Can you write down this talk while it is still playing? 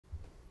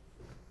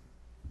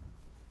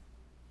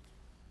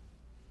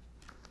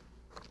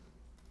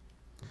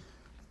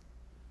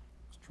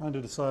Trying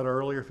to decide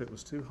earlier if it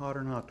was too hot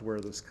or not to wear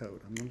this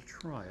coat. I'm going to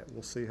try it.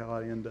 We'll see how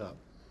I end up.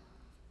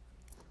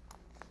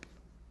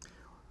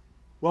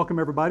 Welcome,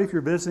 everybody. If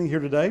you're visiting here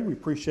today, we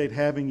appreciate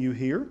having you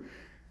here.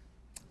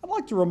 I'd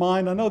like to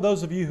remind, I know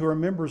those of you who are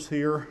members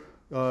here,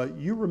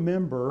 you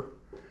remember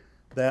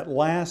that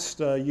last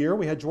year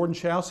we had Jordan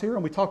Schaus here,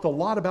 and we talked a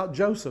lot about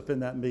Joseph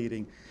in that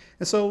meeting.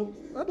 And so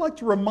I'd like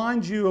to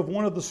remind you of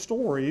one of the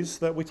stories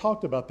that we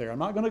talked about there. I'm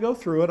not going to go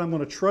through it. I'm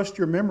going to trust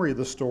your memory of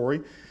the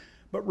story.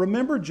 But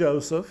remember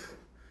Joseph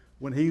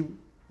when he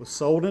was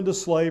sold into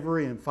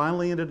slavery and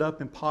finally ended up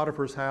in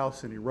Potiphar's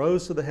house, and he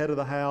rose to the head of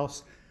the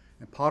house,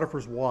 and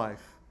Potiphar's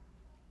wife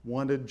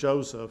wanted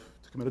Joseph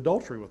to commit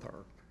adultery with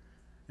her.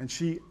 And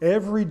she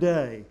every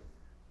day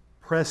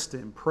pressed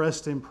him,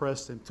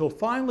 till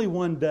finally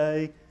one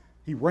day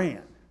he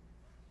ran,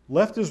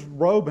 left his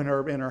robe in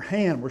her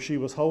hand where she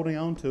was holding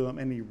on to him,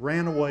 and he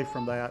ran away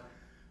from that,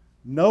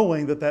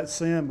 knowing that that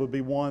sin would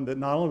be one that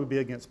not only would be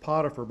against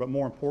Potiphar, but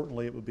more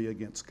importantly, it would be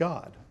against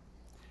God.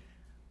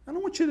 And I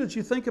want you to, as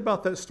you think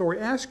about that story,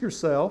 ask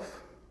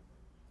yourself,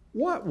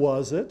 what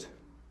was it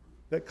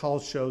that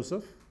caused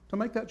Joseph to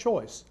make that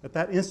choice at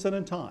that instant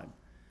in time?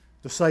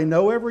 To say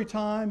no every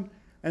time,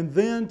 and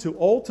then to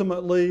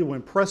ultimately,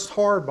 when pressed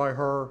hard by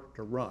her,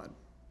 to run.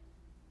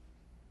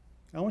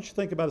 Now, I want you to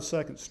think about a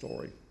second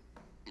story.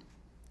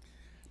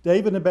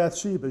 David and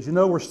Bathsheba. As you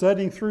know, we're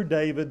studying through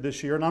David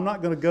this year, and I'm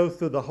not going to go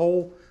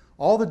through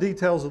all the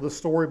details of the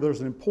story, but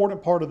there's an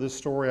important part of this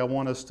story I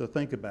want us to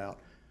think about.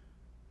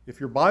 If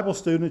you're Bible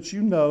students,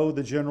 you know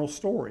the general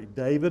story.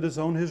 David is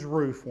on his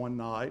roof one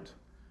night,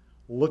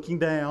 looking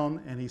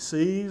down, and he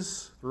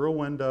sees through a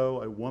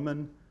window a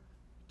woman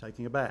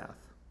taking a bath,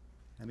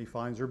 and he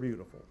finds her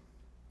beautiful.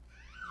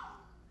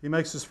 He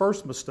makes his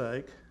first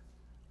mistake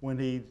when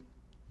he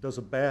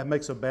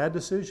makes a bad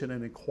decision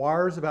and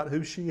inquires about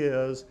who she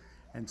is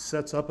and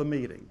sets up a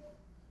meeting.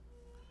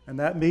 And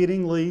that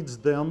meeting leads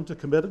them to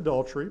commit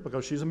adultery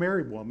because she's a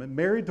married woman,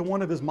 married to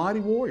one of his mighty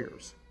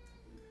warriors.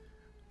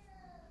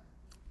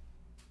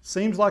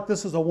 Seems like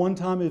this is a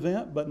one-time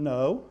event, but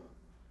no.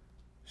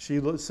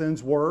 She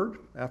sends word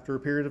after a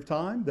period of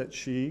time that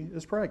she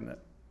is pregnant.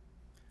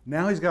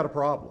 Now he's got a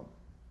problem.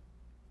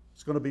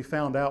 It's going to be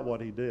found out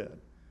what he did.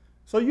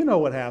 So you know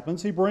what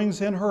happens. He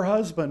brings in her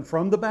husband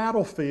from the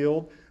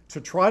battlefield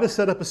to try to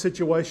set up a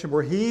situation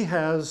where he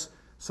has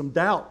some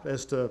doubt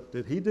as to,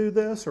 did he do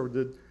this, or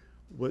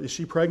is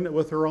she pregnant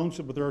with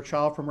her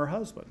child from her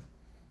husband?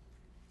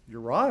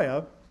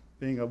 Uriah,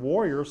 being a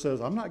warrior,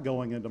 says, I'm not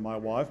going into my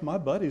wife. My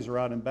buddies are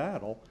out in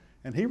battle,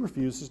 and he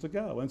refuses to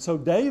go. And so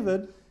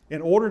David,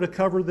 in order to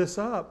cover this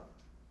up,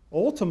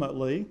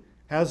 ultimately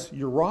has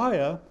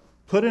Uriah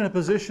put in a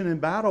position in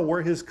battle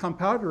where his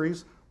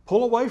compadres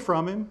pull away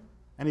from him,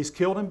 and he's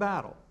killed in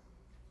battle.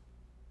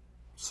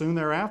 Soon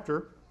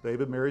thereafter,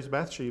 David marries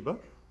Bathsheba,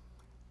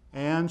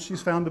 and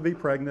she's found to be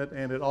pregnant,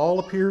 and it all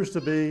appears to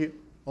be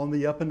on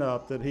the up and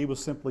up, that he was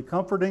simply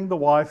comforting the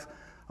wife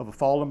of a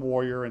fallen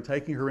warrior and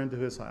taking her into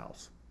his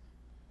house.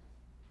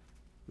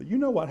 But you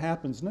know what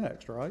happens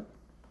next, right?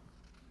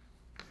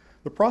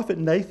 The prophet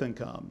Nathan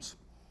comes.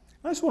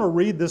 I just want to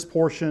read this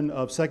portion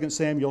of 2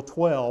 Samuel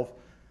 12,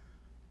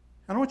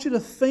 and I want you to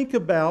think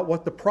about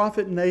what the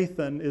prophet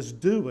Nathan is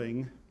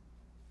doing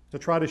to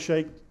try to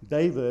shake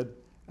David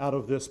out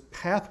of this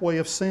pathway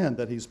of sin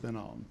that he's been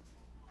on.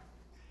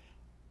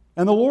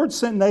 And the Lord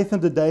sent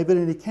Nathan to David,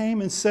 and he came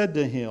and said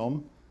to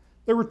him,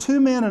 there were two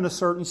men in a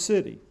certain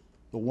city.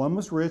 The one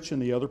was rich and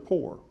the other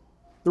poor.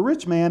 The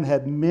rich man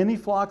had many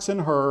flocks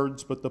and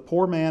herds, but the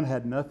poor man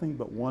had nothing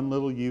but one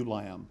little ewe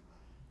lamb,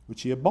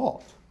 which he had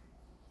bought.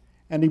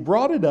 And he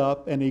brought it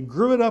up, and he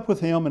grew it up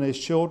with him and his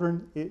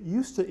children. It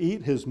used to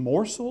eat his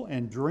morsel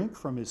and drink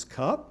from his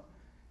cup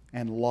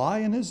and lie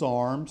in his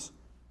arms,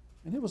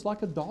 and it was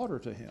like a daughter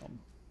to him.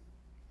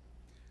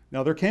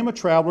 Now there came a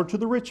traveler to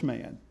the rich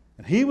man,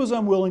 and he was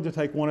unwilling to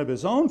take one of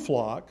his own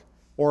flock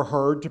or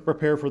herd to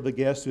prepare for the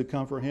guests who had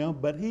come for him,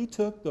 but he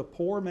took the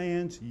poor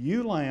man's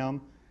ewe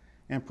lamb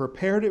and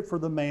prepared it for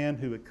the man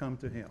who had come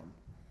to him.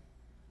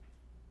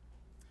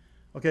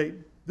 Okay,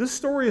 this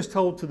story is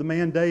told to the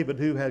man David,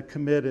 who had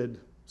committed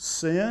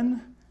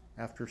sin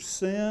after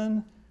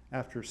sin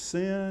after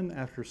sin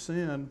after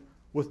sin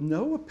with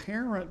no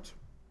apparent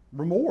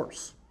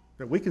remorse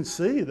that we can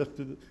see.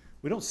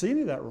 We don't see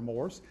any of that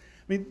remorse.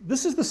 I mean,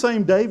 this is the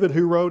same David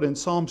who wrote in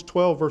Psalms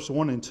 12, verse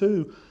 1 and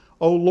 2,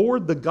 O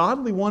Lord, the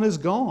godly one is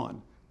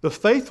gone. The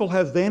faithful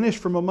have vanished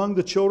from among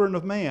the children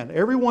of man.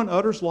 Everyone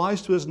utters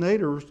lies to his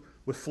neighbors.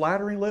 With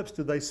flattering lips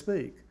do they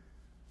speak.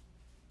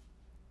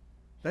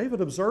 David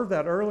observed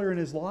that earlier in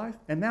his life,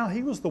 and now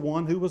he was the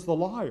one who was the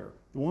liar,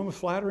 the one with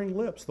flattering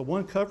lips, the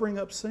one covering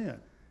up sin.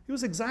 He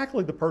was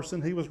exactly the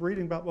person he was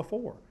reading about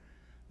before.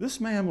 This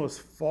man was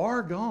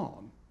far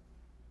gone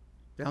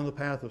down the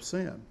path of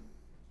sin.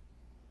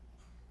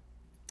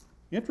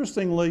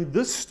 Interestingly,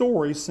 this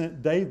story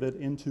sent David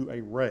into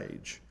a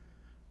rage.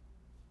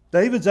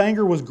 David's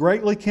anger was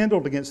greatly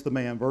kindled against the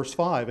man, verse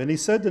 5. And he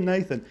said to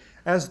Nathan,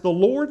 as the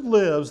Lord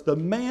lives, the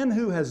man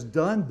who has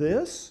done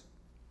this,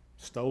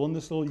 stolen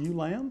this little ewe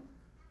lamb,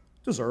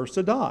 deserves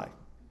to die.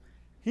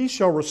 he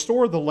shall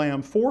restore the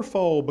lamb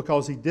fourfold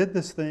because he did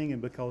this thing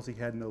and because he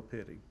had no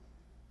pity.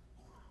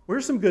 Well,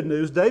 here's some good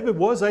news. David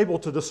was able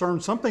to discern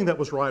something that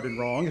was right and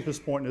wrong at this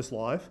point in his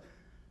life.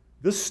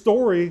 This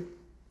story,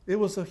 it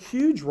was a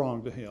huge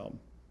wrong to him.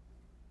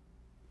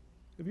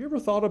 Have you ever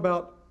thought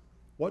about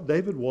what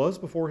David was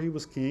before he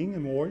was king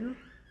and warrior?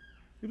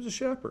 He was a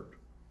shepherd.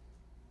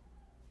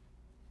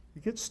 He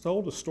gets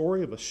told a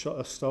story of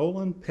a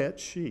stolen pet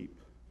sheep,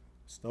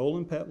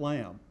 stolen pet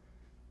lamb.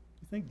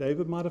 You think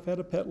David might have had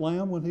a pet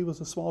lamb when he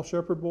was a small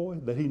shepherd boy,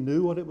 that he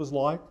knew what it was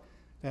like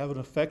to have an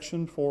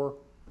affection for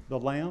the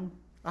lamb?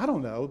 I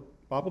don't know.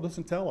 The Bible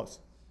doesn't tell us.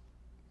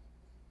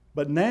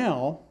 But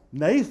now,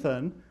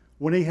 Nathan,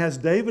 when he has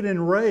David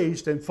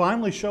enraged and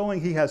finally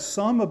showing he has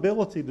some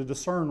ability to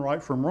discern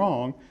right from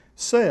wrong,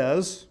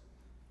 says,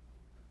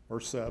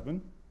 verse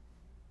 7,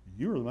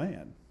 "You are the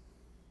man.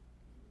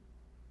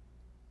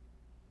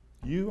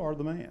 You are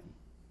the man."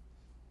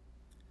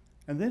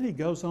 And then he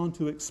goes on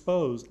to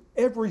expose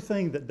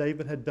everything that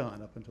David had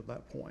done up until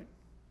that point.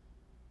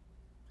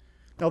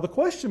 Now the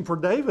question for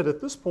David at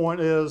this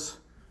point is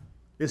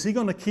he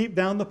going to keep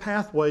down the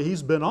pathway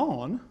he's been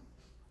on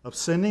of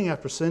sinning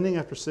after sinning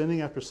after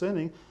sinning after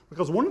sinning?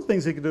 Because one of the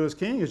things he could do as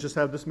king is just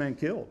have this man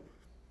killed.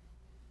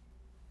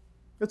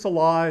 It's a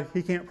lie.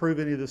 He can't prove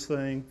any of this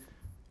thing.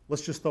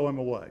 Let's just throw him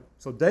away.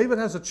 So David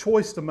has a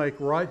choice to make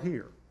right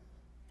here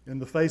in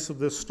the face of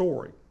this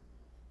story.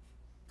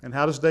 And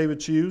how does David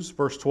choose?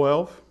 Verse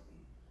 12.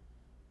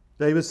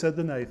 David said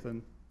to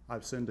Nathan,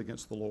 "I've sinned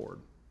against the Lord."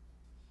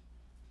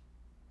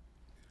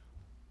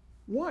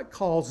 What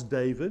caused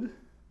David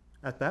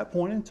at that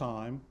point in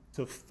time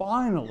to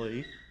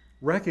finally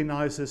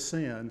recognize his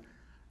sin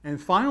and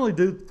finally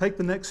take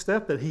the next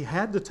step that he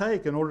had to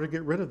take in order to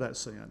get rid of that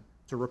sin,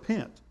 to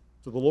repent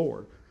to the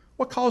Lord?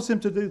 What caused him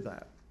to do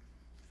that?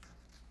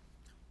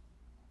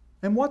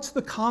 And what's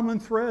the common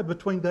thread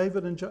between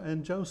David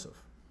and Joseph?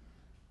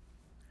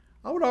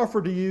 I would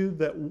offer to you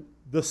that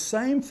the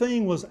same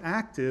thing was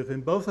active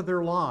in both of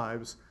their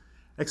lives,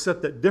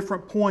 except at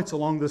different points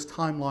along this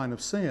timeline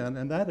of sin,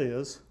 and that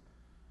is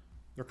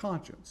their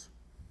conscience.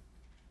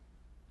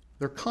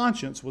 Their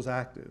conscience was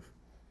active.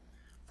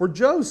 For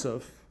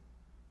Joseph,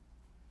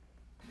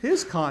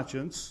 his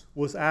conscience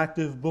was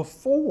active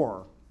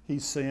before he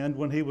sinned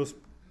when he was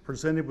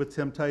presented with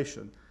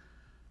temptation.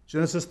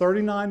 Genesis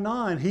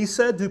 39:9, he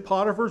said to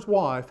Potiphar's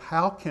wife,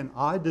 "How can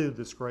I do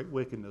this great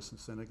wickedness and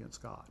sin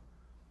against God?"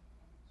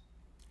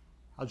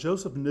 How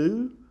Joseph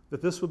knew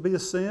that this would be a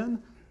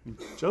sin?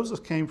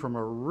 Joseph came from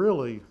a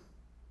really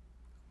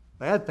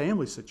bad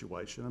family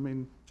situation. I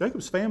mean,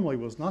 Jacob's family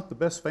was not the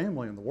best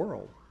family in the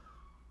world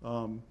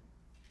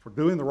for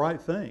doing the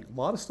right thing. A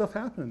lot of stuff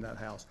happened in that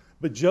house.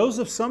 But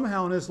Joseph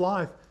somehow in his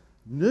life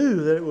knew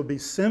that it would be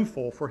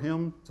sinful for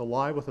him to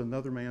lie with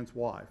another man's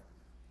wife.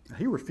 And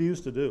he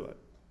refused to do it.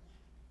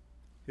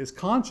 His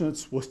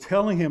conscience was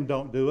telling him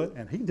don't do it,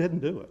 and he didn't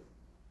do it.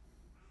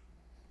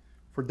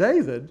 For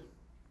David,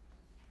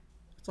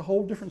 it's a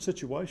whole different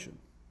situation.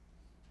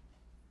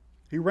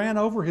 He ran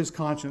over his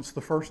conscience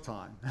the first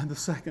time, and the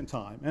second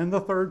time, and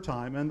the third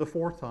time, and the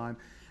fourth time.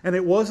 And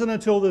it wasn't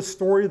until this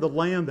story of the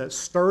lamb that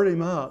stirred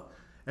him up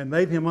and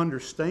made him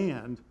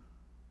understand,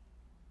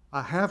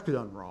 I have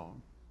done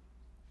wrong.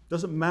 It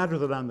doesn't matter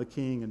that I'm the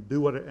king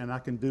and I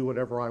can do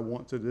whatever I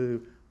want to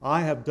do.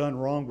 I have done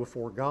wrong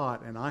before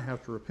God, and I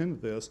have to repent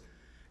of this.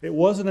 It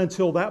wasn't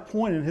until that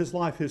point in his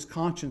life his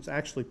conscience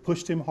actually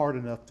pushed him hard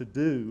enough to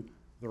do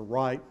the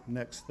right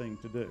next thing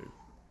to do.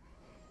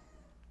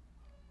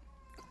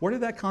 Where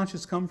did that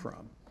conscience come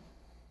from?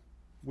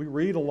 We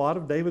read a lot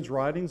of David's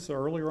writings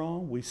earlier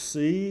on. We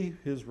see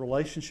his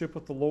relationship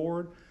with the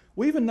Lord.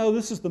 We even know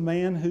this is the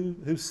man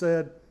who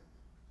said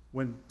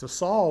to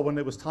Saul when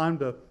it was time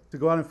to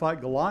go out and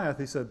fight Goliath,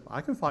 he said,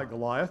 "I can fight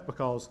Goliath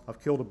because I've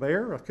killed a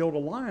bear, I've killed a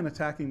lion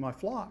attacking my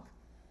flock.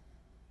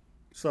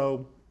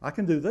 So I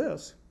can do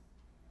this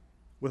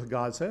with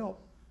God's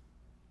help."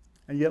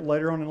 And yet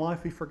later on in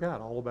life he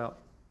forgot all about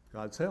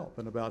God's help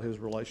and about his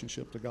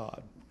relationship to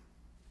God.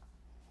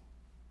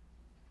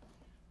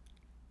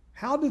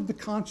 How did the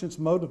conscience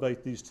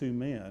motivate these two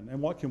men?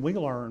 And what can we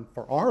learn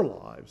for our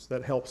lives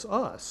that helps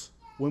us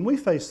when we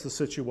face the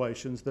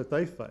situations that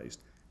they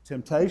faced?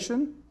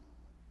 Temptation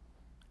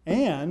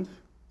and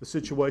the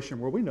situation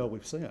where we know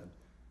we've sinned.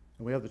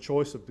 And we have the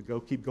choice of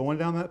keep going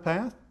down that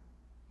path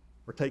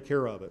or take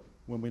care of it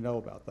when we know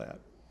about that.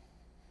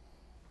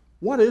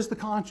 What is the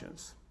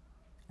conscience?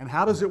 And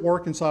how does it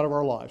work inside of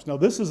our lives? Now,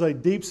 this is a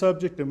deep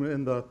subject,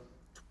 and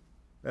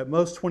at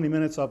most 20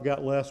 minutes I've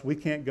got left. We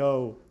can't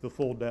go the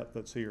full depth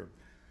that's here.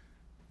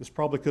 This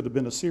probably could have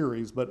been a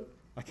series, but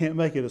I can't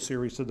make it a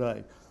series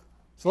today.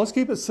 So let's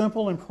keep it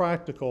simple and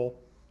practical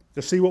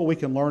to see what we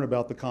can learn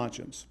about the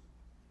conscience.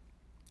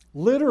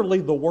 Literally,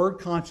 the word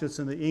conscience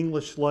in the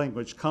English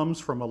language comes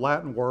from a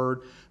Latin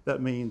word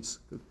that means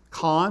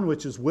con,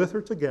 which is with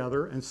or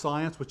together, and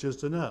science, which is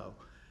to know.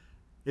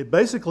 It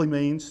basically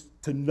means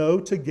to know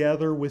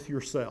together with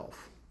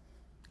yourself,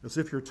 as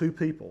if you're two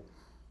people,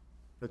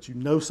 that you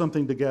know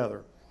something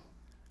together.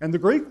 And the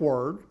Greek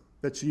word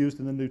that's used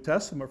in the New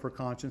Testament for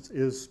conscience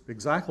is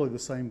exactly the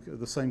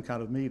same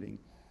kind of meaning.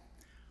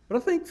 But I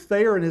think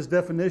Thayer in his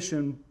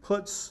definition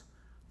puts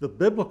the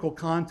biblical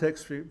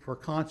context for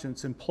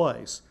conscience in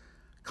place.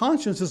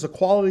 Conscience is a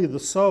quality of the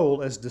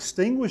soul as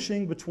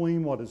distinguishing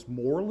between what is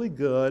morally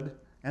good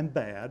and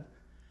bad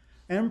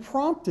and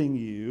prompting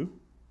you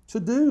to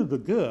do the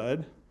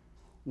good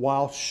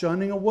while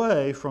shunning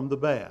away from the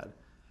bad,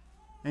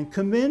 and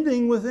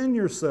commending within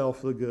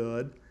yourself the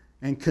good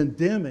and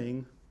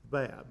condemning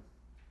bad.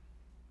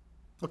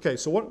 Okay,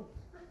 so what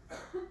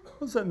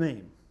does that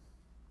mean?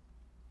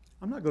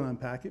 I'm not going to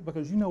unpack it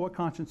because you know what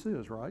conscience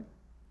is, right?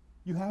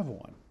 You have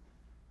one.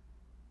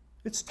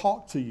 It's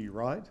taught to you,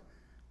 right?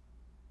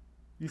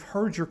 You've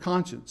heard your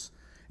conscience.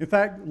 In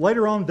fact,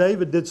 later on,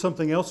 David did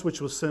something else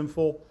which was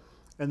sinful,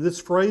 and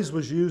this phrase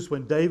was used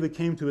when David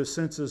came to his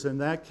senses in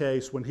that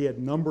case, when he had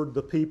numbered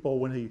the people,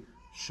 when he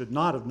should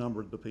not have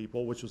numbered the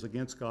people, which was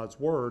against God's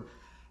word.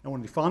 And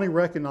when he finally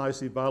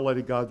recognized he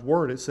violated God's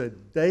word, it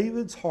said,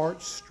 David's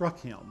heart struck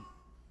him.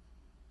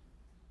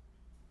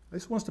 I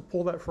just want us to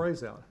pull that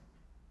phrase out.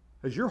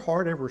 Has your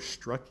heart ever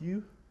struck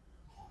you?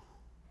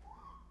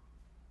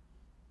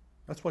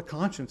 That's what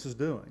conscience is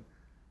doing.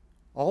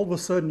 All of a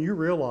sudden you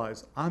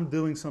realize, I'm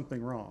doing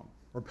something wrong.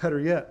 Or better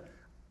yet,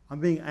 I'm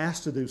being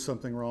asked to do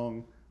something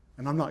wrong,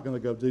 and I'm not going to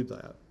go do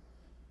that.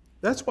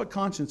 That's what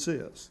conscience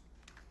is.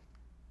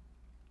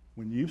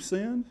 When you've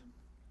sinned,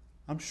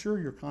 I'm sure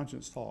your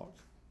conscience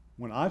talked.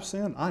 When I've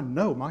sinned, I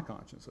know my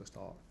conscience has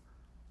talked.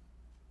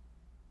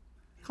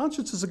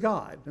 Conscience is a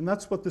guide, and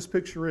that's what this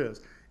picture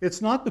is.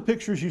 It's not the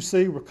pictures you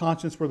see with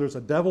conscience where there's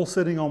a devil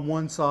sitting on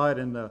one side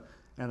and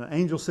an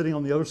angel sitting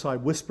on the other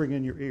side whispering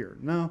in your ear.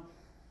 No.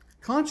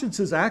 Conscience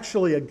is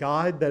actually a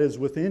guide that is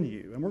within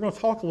you. And we're going to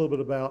talk a little bit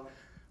about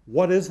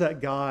what is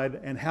that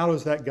guide and how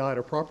is that guide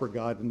a proper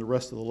guide in the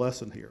rest of the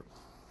lesson here.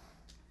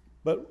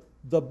 But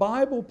the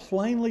Bible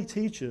plainly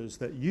teaches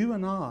that you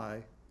and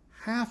I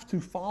have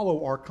to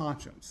follow our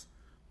conscience.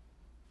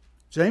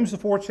 James, the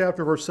 4th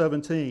chapter, verse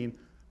 17,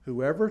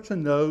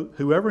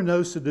 whoever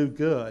knows to do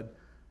good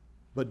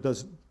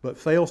but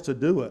fails to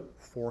do it,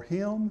 for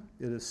him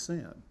it is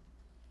sin.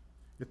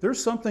 If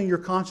there's something your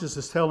conscience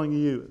is telling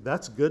you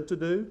that's good to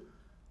do,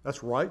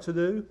 that's right to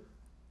do,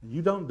 and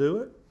you don't do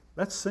it,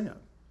 that's sin.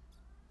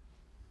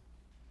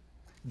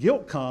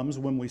 Guilt comes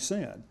when we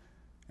sin.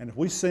 And if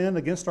we sin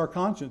against our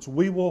conscience,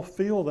 we will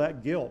feel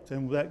that guilt,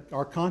 and that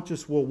our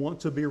conscience will want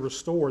to be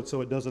restored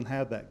so it doesn't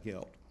have that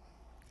guilt.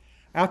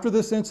 After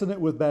this incident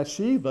with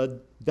Bathsheba,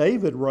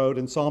 David wrote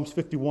in Psalms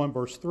 51,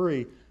 verse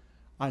 3,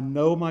 I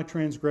know my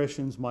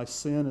transgressions, my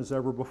sin is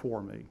ever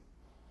before me.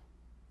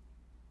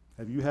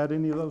 Have you had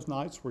any of those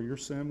nights where your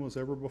sin was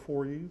ever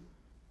before you?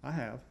 I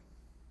have.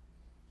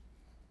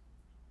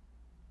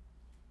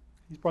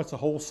 He writes a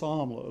whole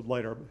psalm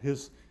later,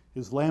 his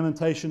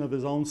lamentation of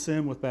his own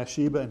sin with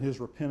Bathsheba and his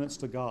repentance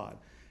to God.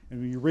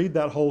 And when you read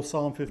that whole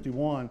Psalm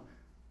 51,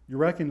 you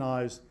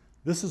recognize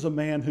this is a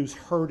man who's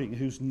hurting,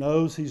 who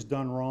knows he's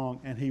done wrong,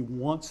 and he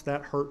wants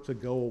that hurt to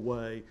go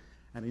away,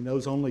 and he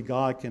knows only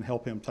God can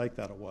help him take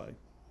that away.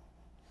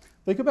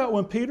 Think about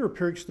when Peter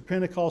preached the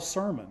Pentecost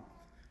sermon,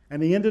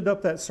 and he ended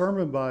up that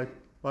sermon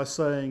by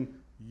saying,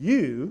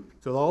 you,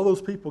 to all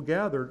those people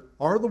gathered,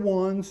 are the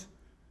ones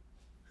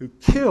who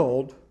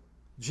killed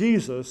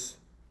Jesus,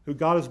 who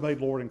God has made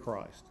Lord in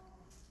Christ.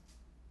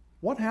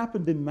 What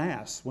happened in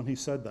Mass when he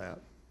said that?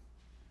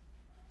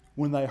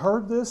 When they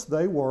heard this,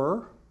 they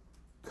were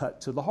cut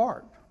to the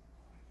heart.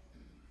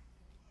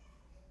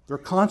 Their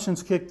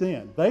conscience kicked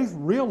in. They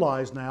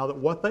realized now that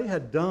what they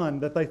had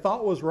done that they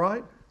thought was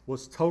right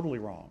was totally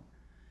wrong.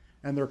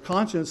 And their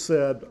conscience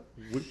said,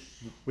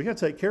 we got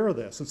to take care of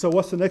this. And so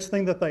what's the next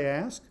thing that they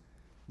ask?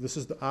 This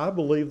is, I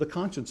believe, the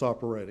conscience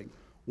operating.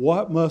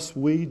 What must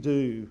we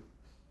do?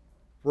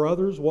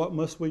 Brothers, what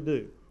must we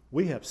do?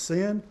 We have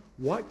sinned.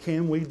 What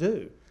can we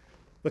do?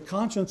 The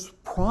conscience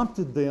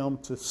prompted them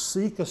to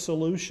seek a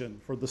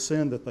solution for the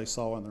sin that they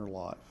saw in their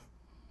life.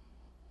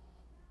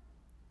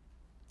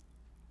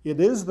 It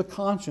is the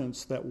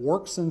conscience that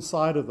works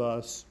inside of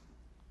us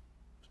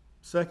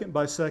second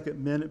by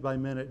second, minute by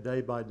minute,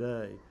 day by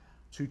day,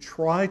 to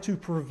try to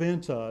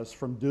prevent us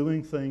from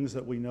doing things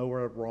that we know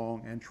are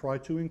wrong and try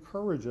to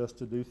encourage us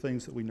to do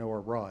things that we know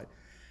are right.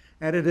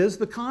 And it is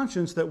the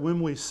conscience that when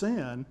we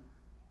sin,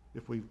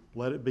 if we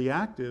let it be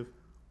active,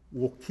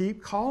 will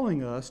keep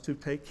calling us to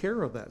take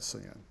care of that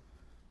sin.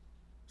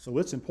 So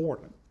it's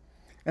important.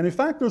 And in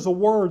fact, there's a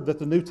word that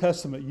the New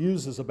Testament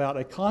uses about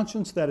a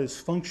conscience that is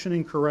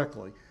functioning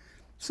correctly.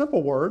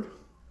 Simple word,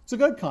 it's a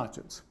good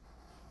conscience.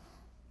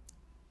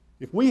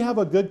 If we have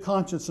a good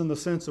conscience in the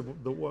sense of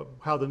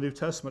how the New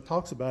Testament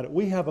talks about it,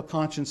 we have a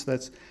conscience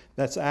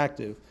that's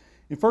active.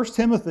 In 1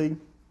 Timothy,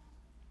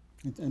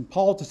 and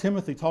Paul to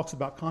Timothy talks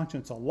about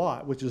conscience a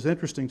lot, which is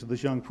interesting to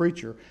this young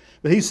preacher.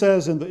 But he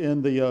says in the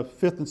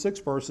 5th and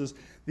 6th verses,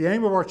 the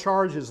aim of our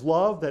charge is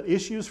love that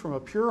issues from a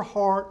pure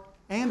heart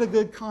and a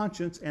good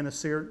conscience and a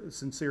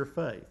sincere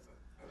faith.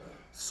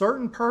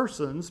 Certain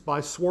persons,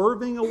 by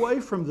swerving away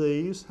from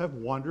these, have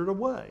wandered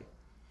away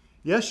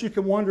Yes, you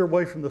can wander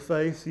away from the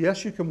faith.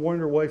 Yes, you can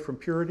wander away from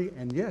purity.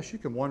 And yes, you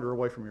can wander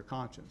away from your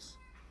conscience.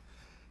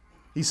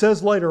 He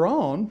says later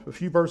on, a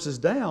few verses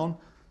down,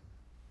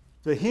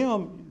 to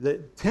him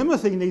that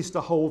Timothy needs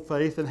to hold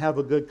faith and have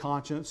a good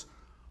conscience.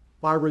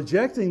 By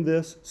rejecting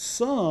this,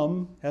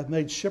 some have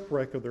made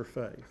shipwreck of their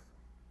faith.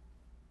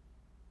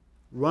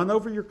 Run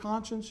over your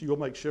conscience, you'll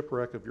make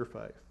shipwreck of your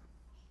faith.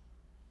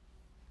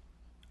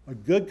 A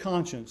good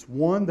conscience,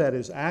 one that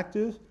is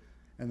active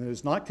and that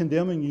is not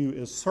condemning you,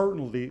 is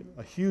certainly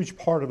a huge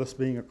part of us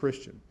being a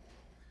Christian.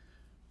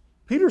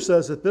 Peter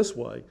says it this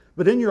way,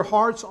 but in your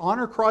hearts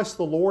honor Christ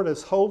the Lord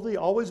as holy,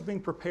 always being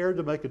prepared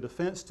to make a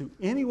defense to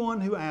anyone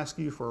who asks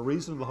you for a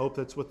reason of the hope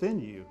that's within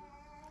you.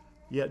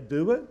 Yet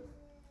do it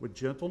with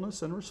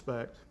gentleness and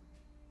respect,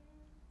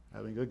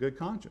 having a good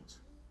conscience.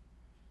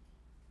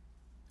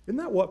 Isn't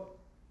that what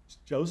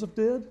Joseph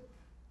did?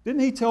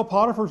 Didn't he tell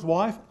Potiphar's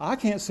wife, I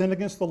can't sin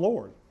against the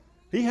Lord?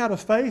 He had a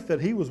faith that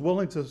he was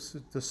willing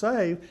to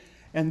save,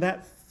 and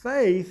that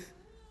faith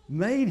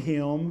made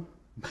him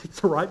make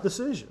the right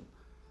decision.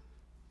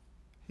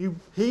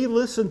 He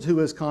listened to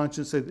his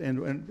conscience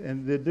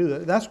and did do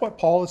that. That's what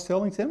Paul is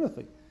telling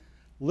Timothy.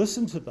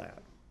 Listen to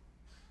that.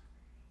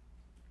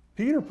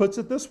 Peter puts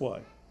it this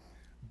way.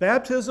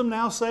 Baptism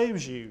now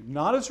saves you,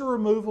 not as a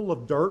removal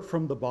of dirt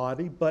from the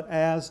body, but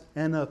as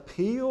an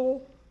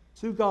appeal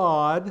to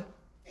God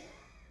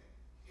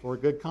for a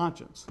good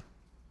conscience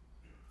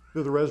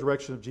through the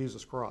resurrection of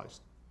Jesus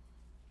Christ.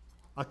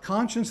 A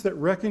conscience that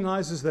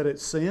recognizes that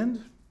it's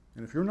sinned,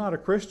 and if you're not a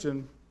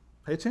Christian,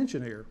 pay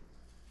attention here.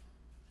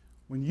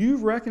 When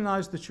you've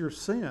recognized that you're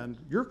sinned,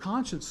 your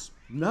conscience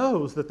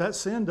knows that that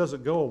sin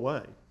doesn't go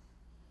away.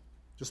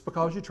 Just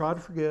because you try to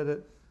forget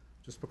it,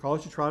 just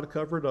because you try to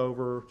cover it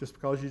over, just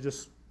because you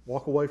just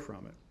walk away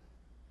from it.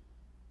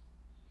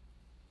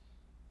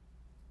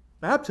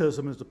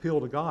 Baptism is to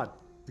appeal to God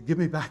to give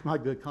me back my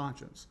good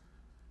conscience.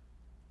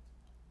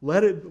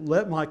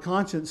 Let my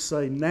conscience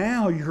say,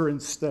 now you're in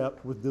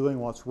step with doing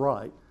what's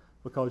right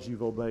because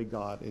you've obeyed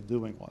God in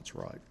doing what's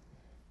right.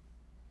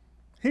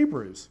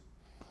 Hebrews.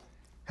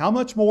 How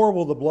much more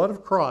will the blood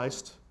of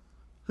Christ,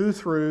 who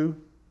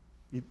through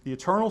the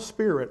eternal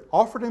Spirit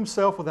offered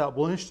himself without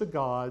blemish to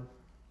God,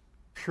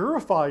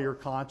 purify your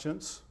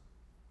conscience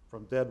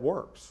from dead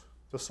works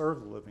to serve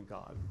the living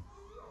God?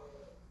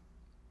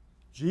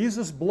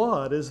 Jesus'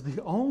 blood is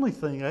the only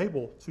thing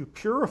able to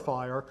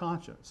purify our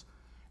conscience.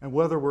 And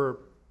whether we're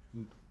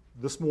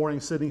this morning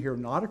sitting here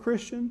not a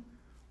Christian,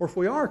 or if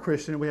we are a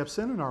Christian and we have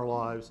sin in our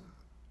lives,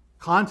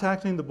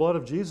 contacting the blood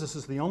of Jesus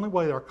is the only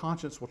way that our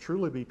conscience will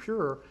truly be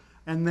pure,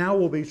 and now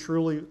we'll be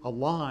truly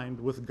aligned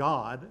with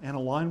God and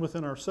aligned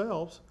within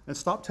ourselves, and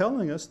stop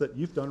telling us that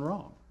you've done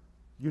wrong.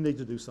 You need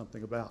to do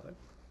something about it.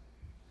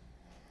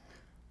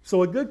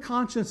 So a good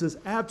conscience is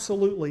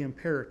absolutely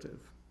imperative.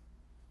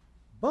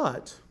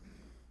 But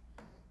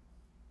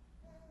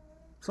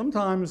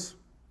sometimes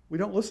we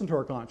don't listen to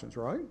our conscience,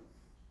 right?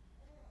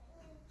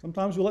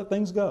 Sometimes we let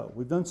things go.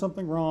 We've done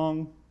something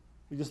wrong,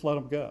 we just let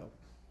them go.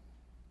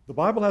 The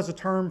Bible has a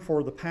term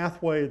for the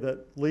pathway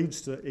that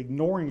leads to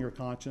ignoring your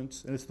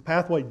conscience, and it's the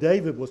pathway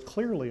David was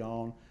clearly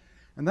on,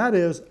 and that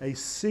is a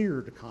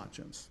seared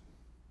conscience.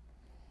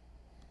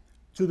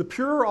 To the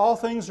pure, all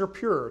things are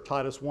pure,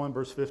 Titus 1,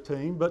 verse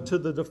 15, but to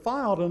the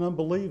defiled and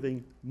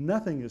unbelieving,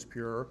 nothing is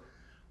pure.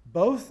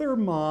 Both their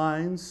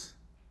minds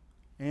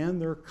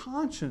and their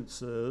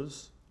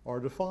consciences are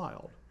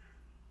defiled.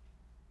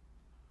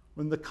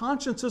 When the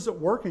conscience isn't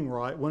working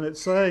right, when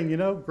it's saying, you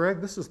know,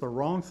 Greg, this is the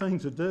wrong thing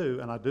to do,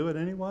 and I do it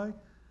anyway,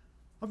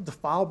 I've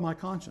defiled my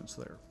conscience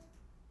there.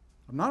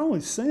 I've not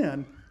only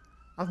sinned,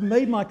 I've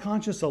made my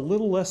conscience a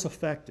little less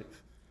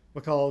effective,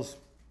 because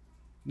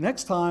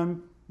next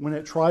time when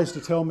it tries to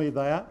tell me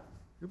that,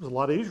 it was a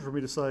lot easier for me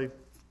to say,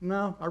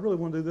 no, I really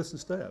want to do this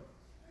instead.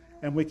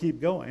 And we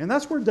keep going. And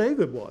that's where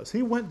David was.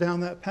 He went down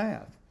that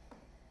path.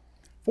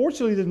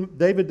 Fortunately,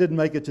 David didn't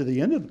make it to the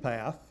end of the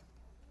path,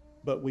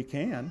 but we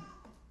can.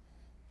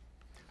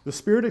 The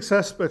Spirit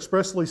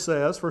expressly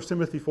says, 1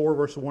 Timothy 4,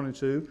 verses 1 and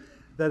 2,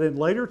 that in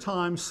later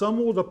times some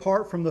will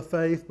depart from the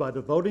faith by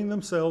devoting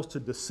themselves to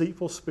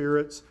deceitful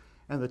spirits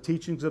and the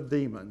teachings of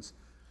demons,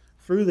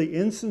 through the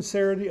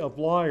insincerity of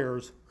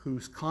liars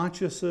whose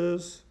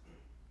consciences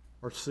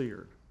are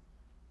seared.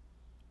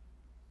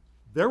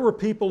 There were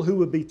people who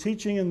would be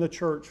teaching in the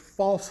church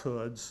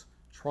falsehoods,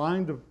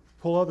 trying to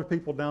pull other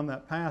people down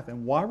that path.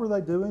 And why were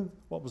they doing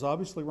what was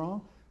obviously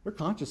wrong? Their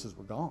consciences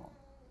were gone.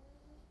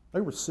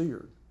 They were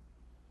seared.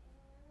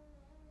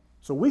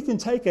 So we can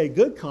take a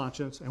good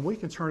conscience and we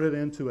can turn it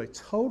into a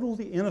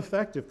totally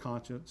ineffective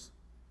conscience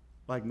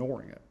by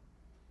ignoring it.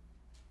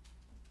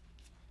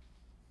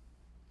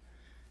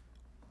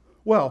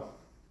 Well,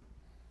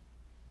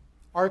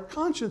 our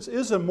conscience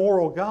is a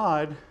moral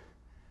guide.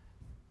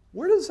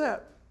 Where does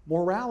that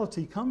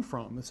morality come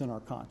from that's in our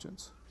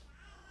conscience?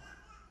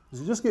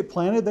 Does it just get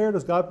planted there?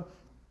 Does God,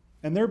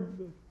 and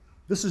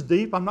this is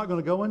deep, I'm not going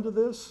to go into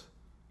this.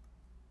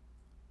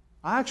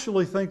 I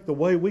actually think the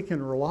way we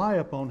can rely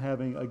upon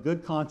having a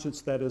good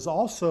conscience that is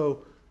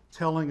also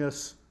telling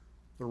us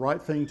the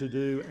right thing to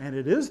do, and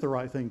it is the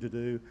right thing to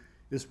do,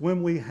 is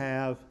when we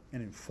have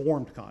an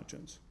informed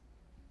conscience.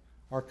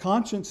 Our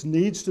conscience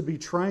needs to be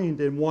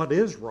trained in what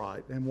is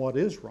right and what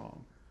is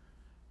wrong.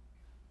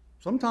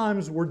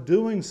 Sometimes we're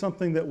doing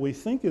something that we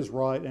think is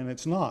right and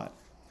it's not.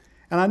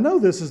 And I know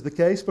this is the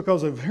case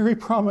because a very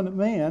prominent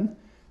man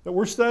that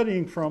we're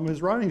studying from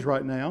his writings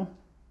right now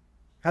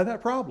had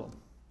that problem.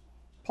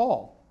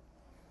 Paul.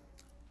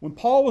 When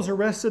Paul was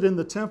arrested in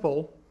the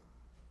temple,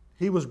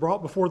 he was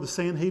brought before the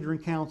Sanhedrin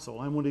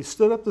council. And when he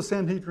stood up to the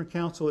Sanhedrin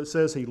council, it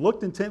says he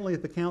looked intently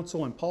at the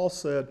council and Paul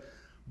said,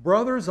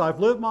 "Brothers,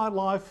 I've lived my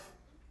life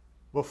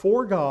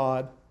before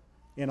God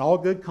in all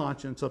good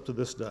conscience up to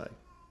this day."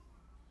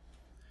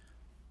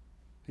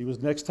 He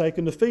was next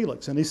taken to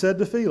Felix, and he said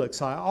to Felix,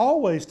 "I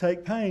always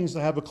take pains to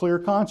have a clear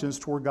conscience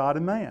toward God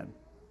and man."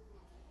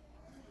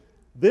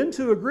 Then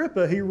to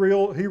Agrippa, he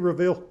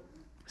reveals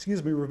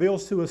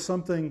to us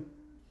something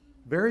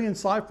very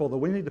insightful that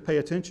we need to pay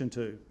attention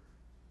to.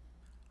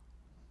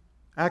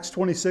 Acts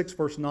 26,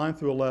 verse 9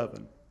 through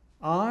 11.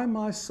 "I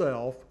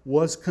myself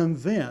was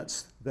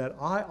convinced that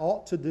I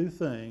ought to do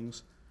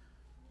things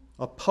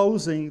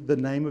opposing the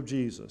name of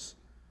Jesus.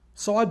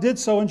 So I did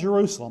so in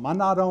Jerusalem. I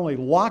not only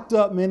locked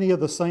up many of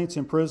the saints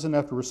in prison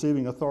after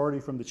receiving authority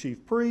from the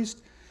chief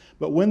priest,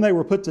 but when they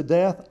were put to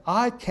death,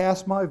 I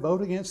cast my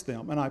vote against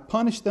them, and I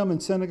punished them in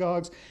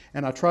synagogues,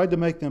 and I tried to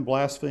make them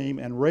blaspheme,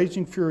 and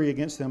raging fury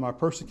against them, I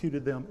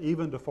persecuted them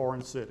even to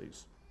foreign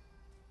cities."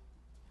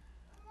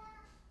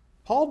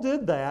 Paul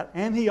did that,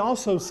 and he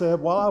also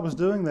said, while I was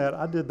doing that,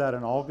 I did that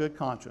in all good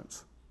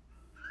conscience.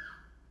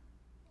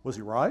 Was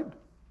he right?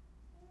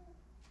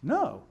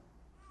 No.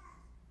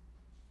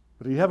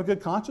 But did he have a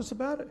good conscience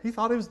about it?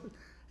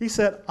 He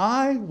said,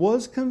 "I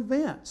was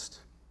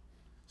convinced."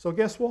 So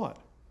guess what?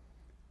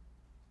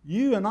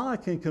 You and I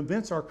can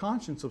convince our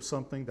conscience of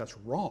something that's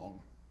wrong.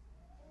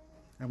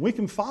 And we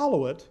can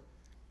follow it,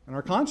 and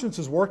our conscience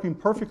is working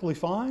perfectly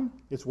fine.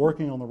 It's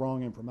working on the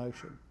wrong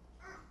information.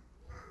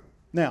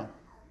 Now,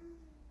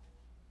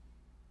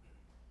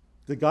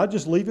 did God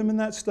just leave him in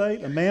that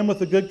state? A man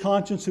with a good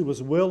conscience who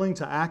was willing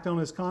to act on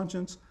his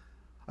conscience?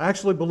 I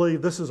actually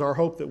believe this is our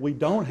hope, that we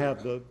don't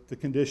have the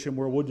condition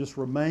where we'll just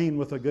remain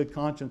with a good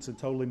conscience and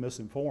totally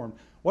misinformed.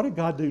 What did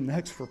God do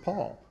next for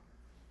Paul?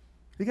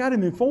 He got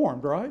him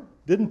informed, right?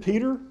 Didn't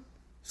Peter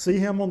see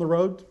him on the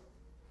road?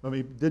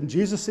 Didn't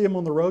Jesus see him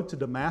on the road to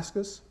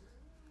Damascus?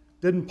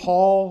 Didn't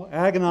Paul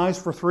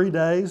agonize for 3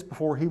 days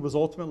before he was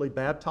ultimately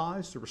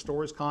baptized to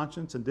restore his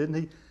conscience? And didn't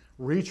he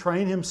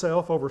retrain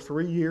himself over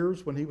 3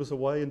 years when he was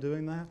away and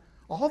doing that?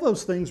 All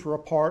those things were a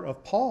part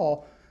of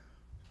Paul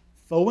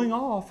throwing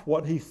off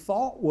what he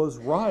thought was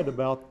right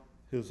about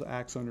his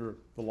acts under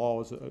the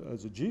law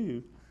as a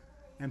Jew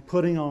and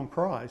putting on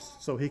Christ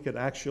so he could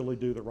actually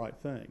do the right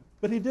thing.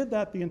 But he did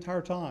that the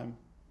entire time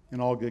in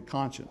all good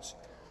conscience.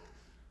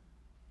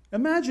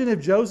 Imagine if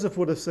Joseph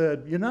would have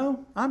said, "You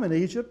know, I'm in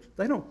Egypt.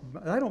 They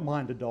don't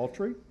mind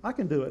adultery. I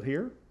can do it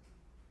here.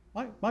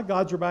 My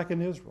gods are back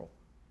in Israel."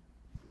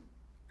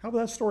 How would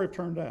that story have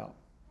turned out?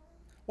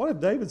 What if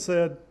David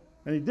said,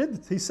 and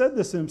he said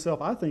this to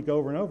himself, I think,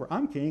 over and over,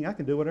 "I'm king. I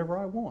can do whatever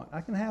I want.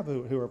 I can have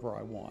whoever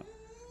I want."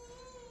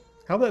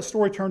 How would that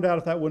story turned out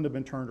if that wouldn't have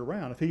been turned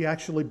around, if he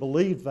actually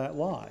believed that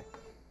lie?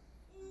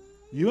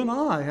 You and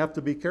I have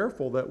to be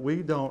careful that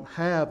we don't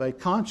have a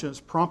conscience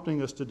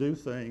prompting us to do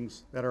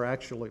things that are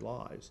actually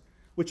lies,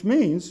 which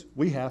means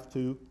we have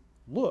to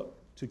look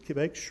to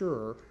make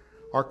sure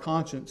our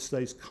conscience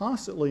stays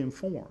constantly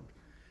informed.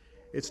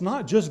 It's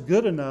not just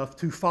good enough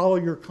to follow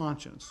your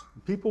conscience.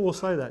 People will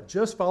say that,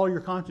 just follow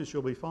your conscience,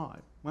 you'll be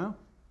fine. Well,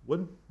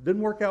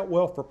 didn't work out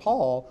well for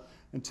Paul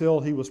until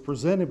he was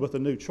presented with a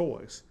new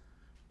choice.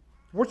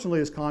 Fortunately,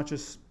 his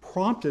conscience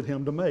prompted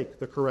him to make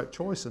the correct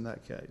choice in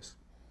that case.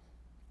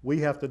 We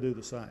have to do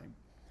the same.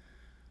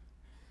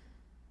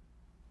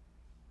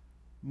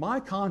 My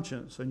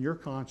conscience and your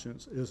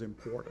conscience is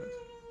important.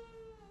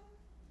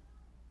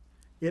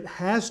 It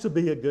has to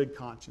be a good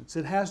conscience.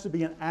 It has to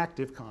be an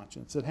active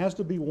conscience. It has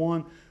to be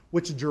one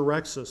which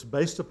directs us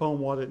based upon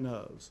what it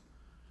knows.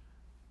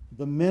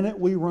 The minute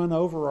we run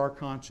over our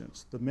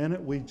conscience, the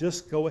minute we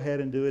just go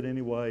ahead and do it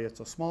anyway, it's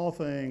a small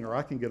thing or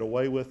I can get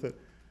away with it,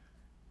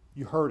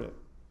 you hurt it.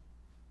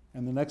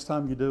 And the next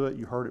time you do it,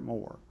 you hurt it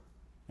more.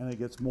 And it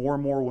gets more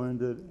and more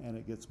wounded and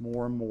it gets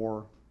more and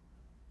more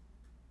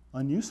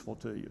unuseful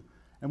to you.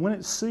 And when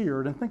it's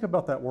seared, and think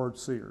about that word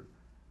seared.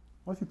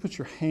 What if you put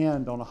your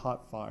hand on a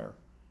hot fire?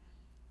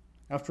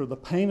 After the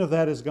pain of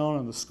that is gone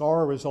and the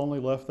scar is only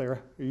left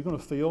there, are you going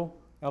to feel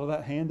out of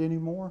that hand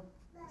anymore?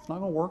 It's not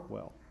going to work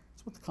well.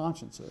 That's what the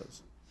conscience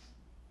is.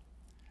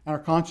 And our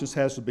conscience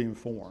has to be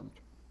informed.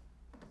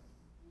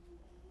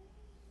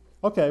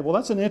 Okay, well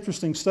that's an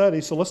interesting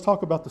study, so let's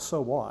talk about the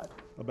so what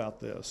about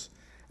this.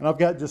 And I've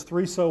got just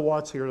 3 so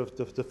whats here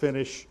to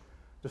finish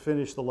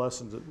the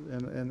lessons.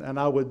 And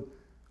I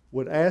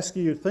would ask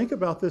you to think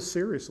about this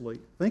seriously.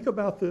 Think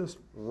about this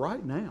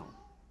right now.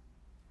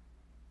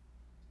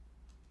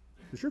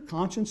 Is your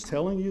conscience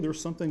telling you there's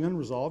something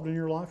unresolved in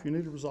your life you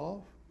need to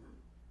resolve?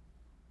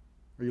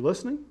 Are you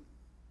listening?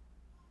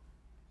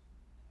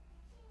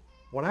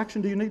 What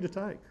action do you need to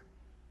take?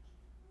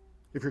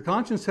 If your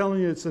conscience is telling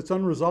you it's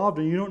unresolved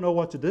and you don't know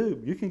what to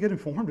do, you can get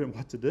informed in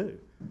what to do.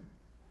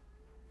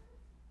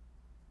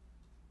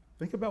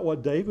 Think about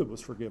what David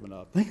was forgiven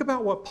of. Think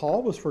about what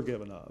Paul was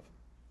forgiven of.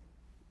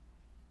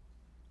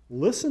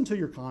 Listen to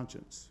your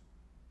conscience.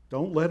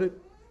 Don't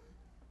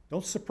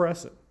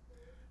suppress it.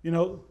 You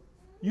know,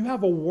 you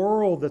have a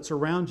world that's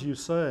around you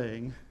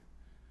saying,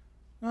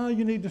 oh,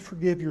 you need to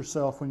forgive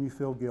yourself when you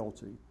feel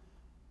guilty.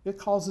 It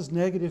causes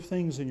negative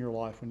things in your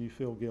life when you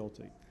feel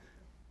guilty.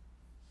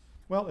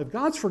 Well, if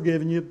God's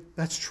forgiven you,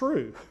 that's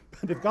true.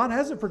 But if God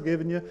hasn't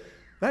forgiven you,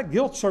 that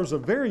guilt serves a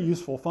very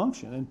useful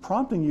function in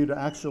prompting you to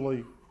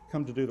actually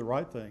come to do the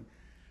right thing.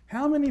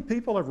 How many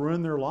people have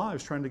ruined their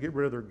lives trying to get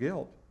rid of their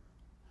guilt?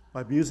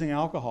 By abusing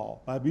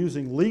alcohol, by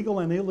abusing legal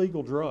and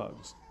illegal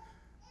drugs,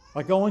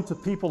 by going to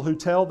people who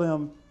tell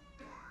them,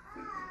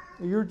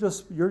 you're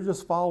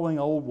just following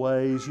old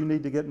ways, you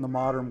need to get in the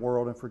modern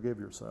world and forgive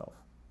yourself.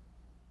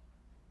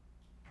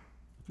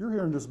 If you're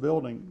here in this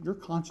building, your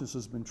conscience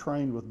has been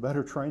trained with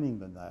better training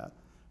than that.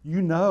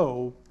 You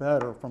know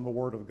better from the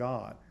Word of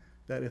God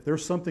that if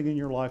there's something in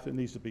your life that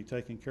needs to be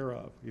taken care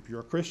of, if you're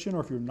a Christian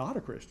or if you're not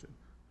a Christian,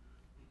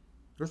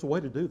 there's a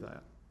way to do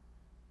that.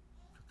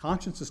 Your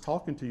conscience is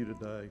talking to you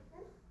today.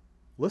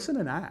 Listen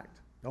and act.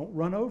 Don't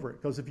run over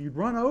it, because if you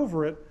run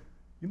over it,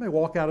 you may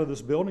walk out of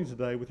this building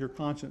today with your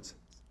conscience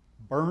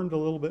burned a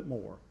little bit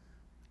more,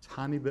 a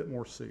tiny bit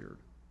more seared,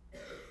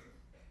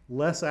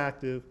 less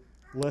active,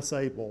 less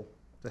able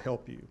to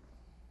help you.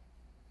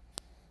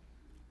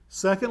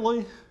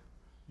 Secondly,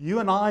 you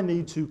and I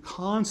need to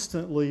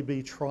constantly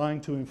be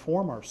trying to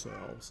inform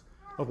ourselves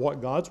of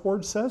what God's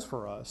Word says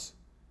for us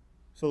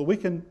so that we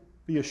can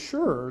be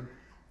assured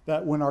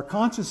that when our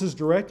conscience is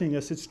directing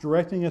us, it's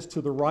directing us to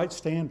the right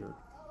standard.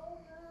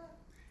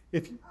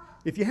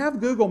 If you have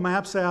Google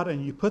Maps out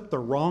and you put the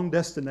wrong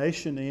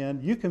destination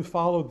in, you can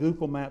follow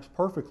Google Maps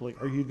perfectly.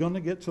 Are you going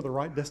to get to the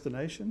right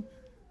destination?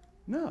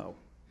 No.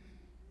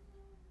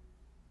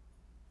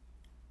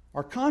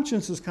 Our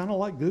conscience is kind of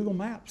like Google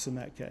Maps in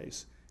that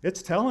case.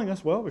 It's telling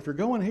us, well, if you're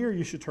going here,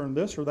 you should turn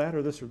this or that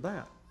or this or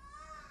that.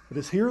 But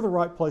is here the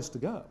right place to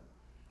go?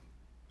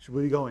 Should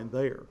we be going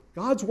there?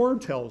 God's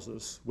Word tells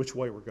us which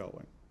way we're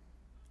going,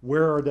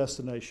 where our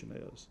destination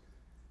is.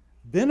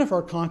 Then if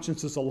our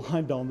conscience is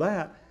aligned on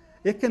that,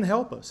 it can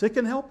help us. It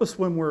can help us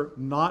when we're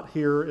not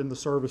here in the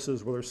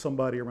services where there's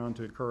somebody around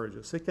to encourage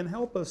us. It can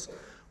help us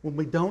when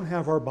we don't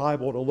have our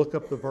Bible to look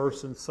up the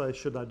verse and say,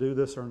 should I do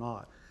this or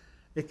not?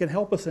 It can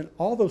help us in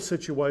all those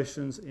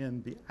situations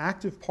in the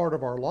active part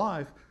of our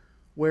life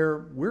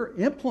where we're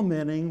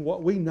implementing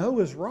what we know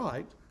is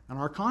right, and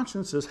our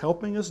conscience is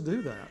helping us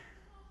do that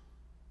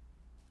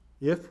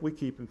if we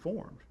keep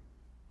informed.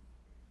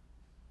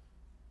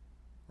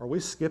 Are we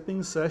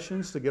skipping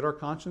sessions to get our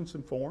conscience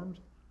informed?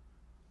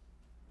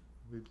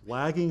 Are we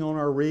lagging on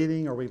our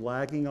reading? Are we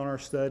lagging on our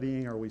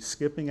studying? Are we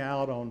skipping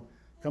out on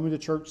coming to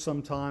church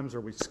sometimes?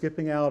 Are we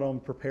skipping out on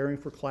preparing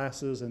for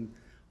classes and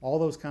all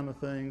those kind of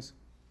things?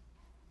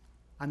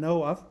 I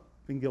know I've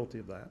been guilty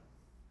of that.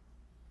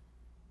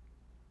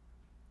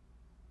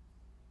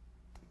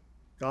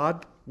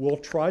 God will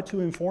try to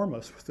inform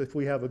us if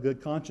we have a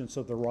good conscience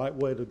of the right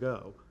way to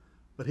go.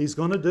 But He's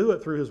going to do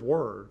it through His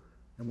Word,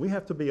 and we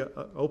have to be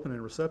open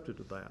and receptive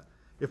to that.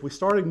 If we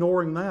start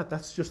ignoring that,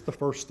 that's just the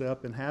first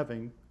step in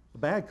having a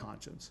bad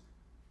conscience.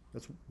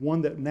 That's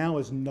one that now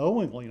is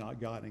knowingly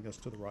not guiding us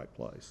to the right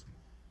place.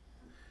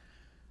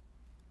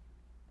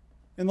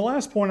 And the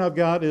last point I've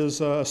got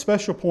is a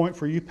special point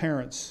for you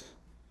parents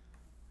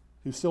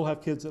who still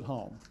have kids at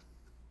home.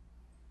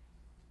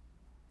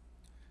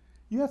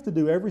 You have to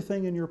do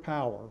everything in your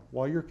power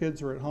while your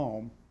kids are at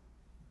home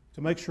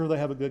to make sure they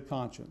have a good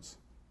conscience.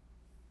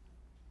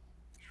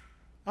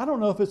 I don't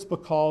know if it's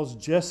because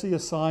Jesse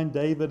assigned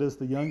David as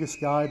the youngest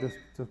guy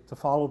to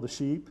follow the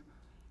sheep,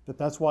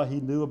 that's why he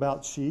knew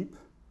about sheep.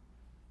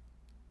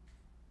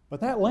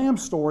 But that lamb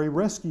story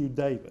rescued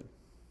David.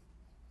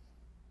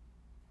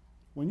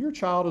 When your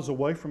child is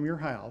away from your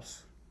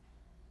house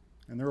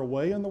and they're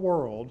away in the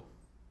world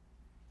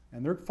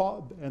and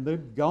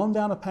they've gone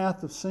down a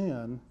path of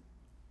sin,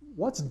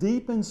 what's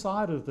deep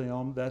inside of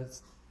them that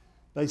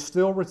they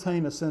still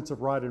retain a sense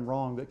of right and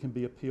wrong that can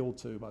be appealed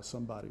to by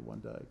somebody one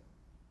day,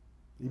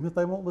 even if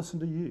they won't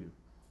listen to you.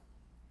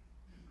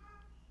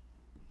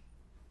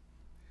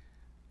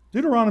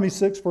 Deuteronomy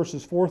 6,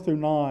 verses 4 through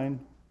 9,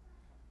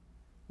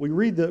 we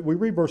read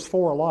verse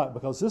 4 a lot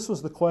because this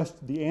was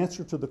the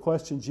answer to the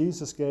question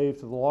Jesus gave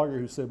to the lawyer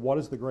who said, what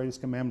is the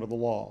greatest commandment of the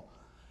law?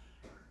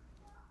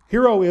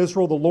 Hear, O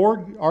Israel, the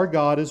Lord our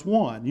God is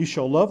one. You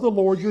shall love the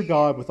Lord your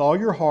God with all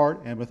your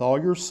heart and with all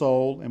your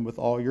soul and with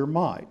all your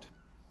might.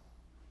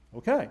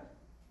 Okay.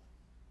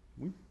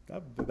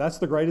 That's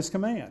the greatest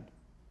command.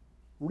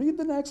 Read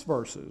the next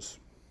verses.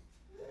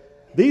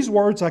 These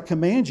words I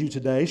command you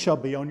today shall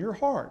be on your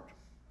heart.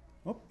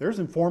 Oh, there's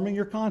informing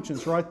your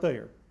conscience right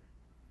there.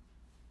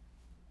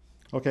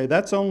 Okay,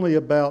 that's only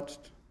about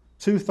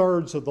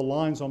 2/3 of the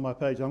lines on my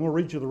page. I'm going to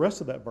read you the rest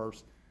of that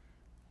verse.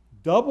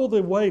 Double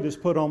the weight is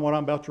put on what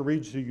I'm about to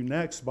read to you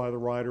next by the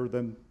writer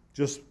than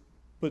Just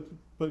put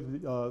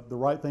the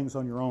right things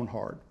on your own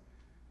heart.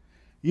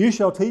 You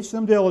shall teach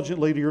them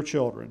diligently to your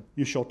children.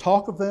 You shall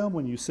talk of them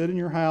when you sit in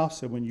your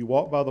house, and when you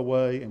walk by the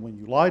way, and when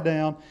you lie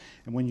down,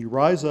 and when you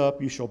rise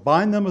up. You shall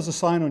bind them as a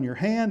sign on your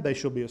hand. They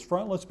shall be as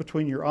frontlets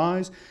between your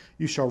eyes.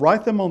 You shall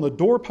write them on the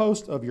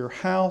doorpost of your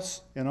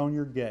house and on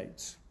your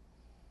gates.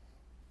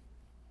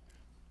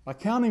 By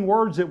counting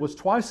words, it was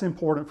twice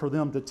important for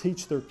them to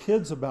teach their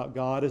kids about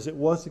God as it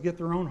was to get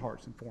their own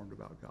hearts informed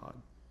about God,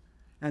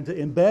 and to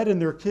embed in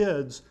their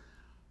kids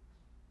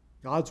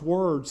God's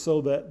Word so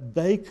that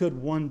they could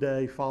one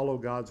day follow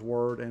God's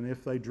Word, and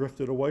if they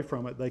drifted away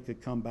from it, they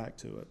could come back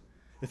to it.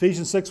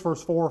 Ephesians 6,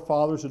 verse 4,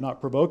 fathers, do not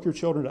provoke your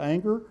children to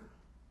anger,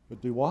 but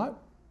do what?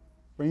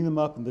 Bring them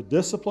up in the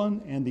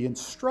discipline and the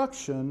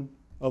instruction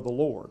of the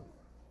Lord.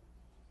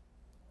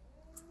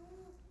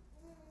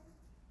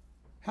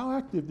 How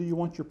active do you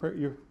want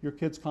your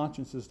kids'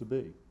 consciences to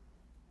be?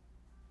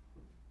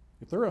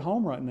 If they're at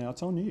home right now,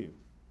 it's on you.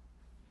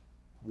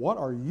 What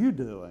are you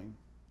doing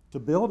to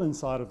build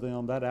inside of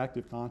them that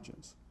active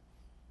conscience?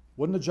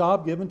 Wasn't a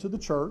job given to the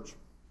church.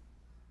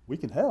 We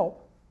can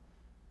help.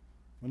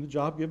 Wasn't a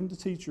job given to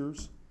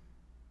teachers.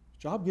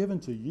 A job given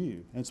to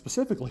you, and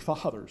specifically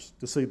fathers,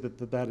 to see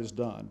that is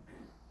done.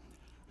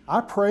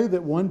 I pray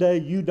that one day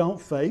you don't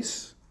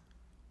face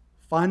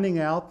finding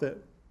out that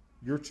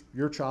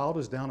your child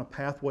is down a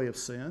pathway of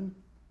sin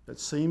that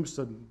seems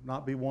to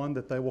not be one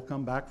that they will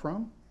come back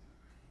from.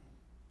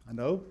 I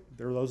know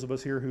there are those of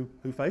us here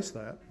who face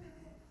that.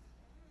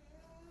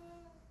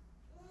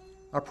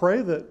 I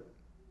pray that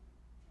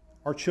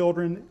our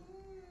children,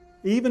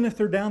 even if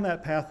they're down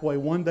that pathway,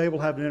 one day will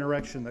have an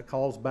interaction that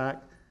calls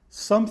back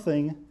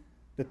something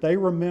that they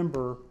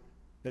remember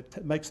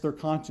that makes their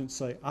conscience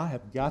say, I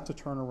have got to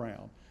turn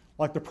around.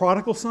 Like the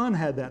prodigal son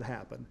had that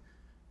happen.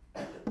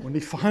 When he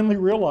finally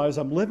realized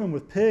I'm living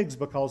with pigs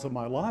because of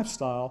my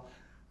lifestyle,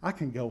 I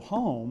can go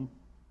home.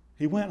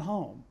 He went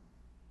home.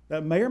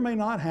 That may or may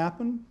not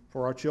happen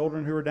for our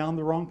children who are down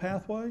the wrong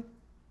pathway,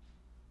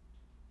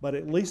 but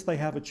at least they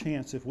have a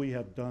chance if we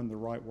have done the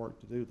right work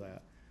to do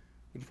that.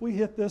 But if we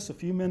hit this a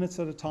few minutes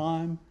at a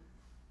time,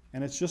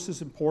 and it's just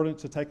as important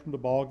to take them to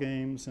ball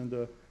games and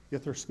to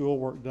get their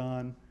schoolwork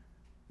done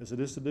as it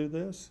is to do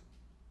this,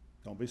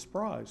 don't be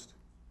surprised.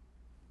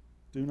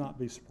 Do not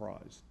be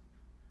surprised.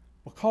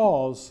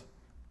 Because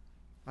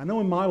I know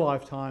in my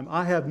lifetime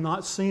I have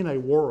not seen a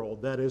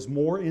world that is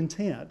more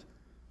intent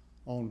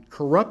on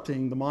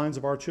corrupting the minds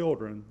of our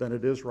children than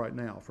it is right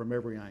now from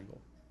every angle.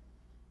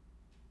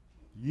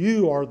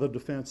 You are the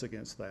defense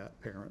against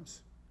that,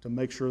 parents, to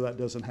make sure that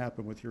doesn't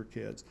happen with your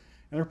kids.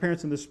 And our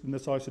parents in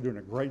this office are doing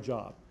a great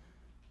job.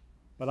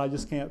 But I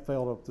just can't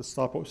fail to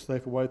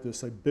stay away with this.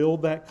 Say,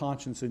 build that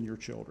conscience in your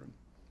children.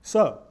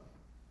 So,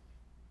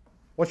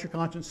 what's your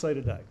conscience say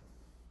today?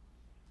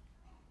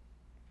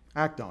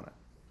 Act on it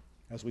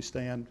as we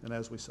stand and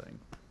as we sing.